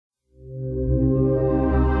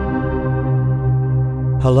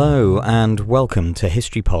Hello and welcome to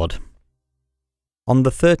HistoryPod. On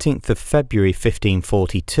the 13th of February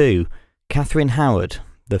 1542, Catherine Howard,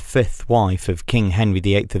 the fifth wife of King Henry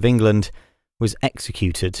VIII of England, was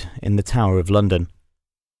executed in the Tower of London.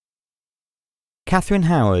 Catherine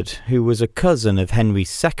Howard, who was a cousin of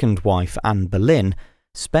Henry's second wife Anne Boleyn,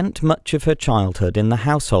 spent much of her childhood in the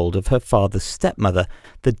household of her father's stepmother,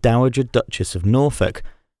 the Dowager Duchess of Norfolk.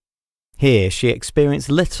 Here she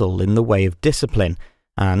experienced little in the way of discipline,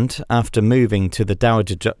 and, after moving to the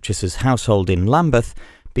Dowager Duchess's household in Lambeth,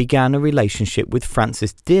 began a relationship with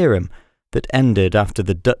Francis Dereham that ended after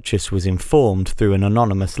the Duchess was informed through an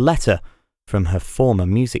anonymous letter from her former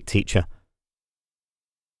music teacher.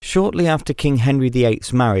 Shortly after King Henry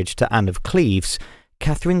VIII's marriage to Anne of Cleves,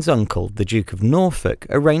 Catherine's uncle, the Duke of Norfolk,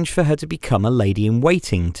 arranged for her to become a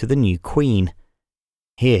lady-in-waiting to the new queen.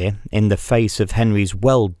 Here, in the face of Henry's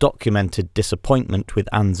well-documented disappointment with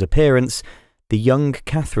Anne's appearance, the young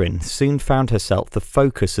Catherine soon found herself the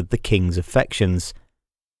focus of the king's affections.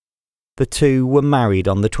 The two were married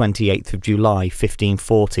on the 28th of July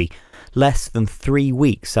 1540, less than 3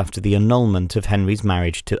 weeks after the annulment of Henry's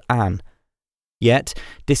marriage to Anne. Yet,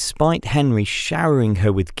 despite Henry showering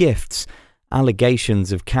her with gifts,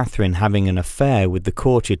 allegations of Catherine having an affair with the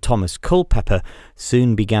courtier Thomas Culpepper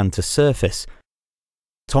soon began to surface.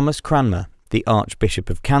 Thomas Cranmer, the Archbishop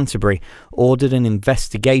of Canterbury, ordered an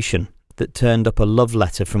investigation that turned up a love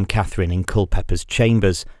letter from Catherine in Culpepper's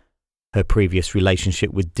chambers. Her previous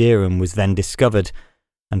relationship with Dereham was then discovered,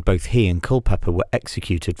 and both he and Culpepper were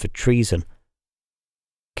executed for treason.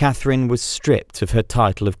 Catherine was stripped of her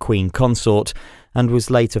title of Queen Consort and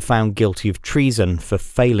was later found guilty of treason for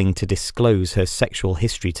failing to disclose her sexual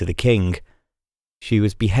history to the king. She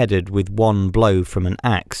was beheaded with one blow from an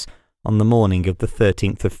axe on the morning of the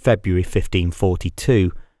 13th of February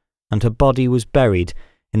 1542, and her body was buried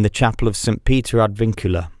in the chapel of St. Peter ad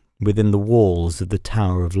Vincula within the walls of the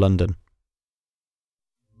Tower of London.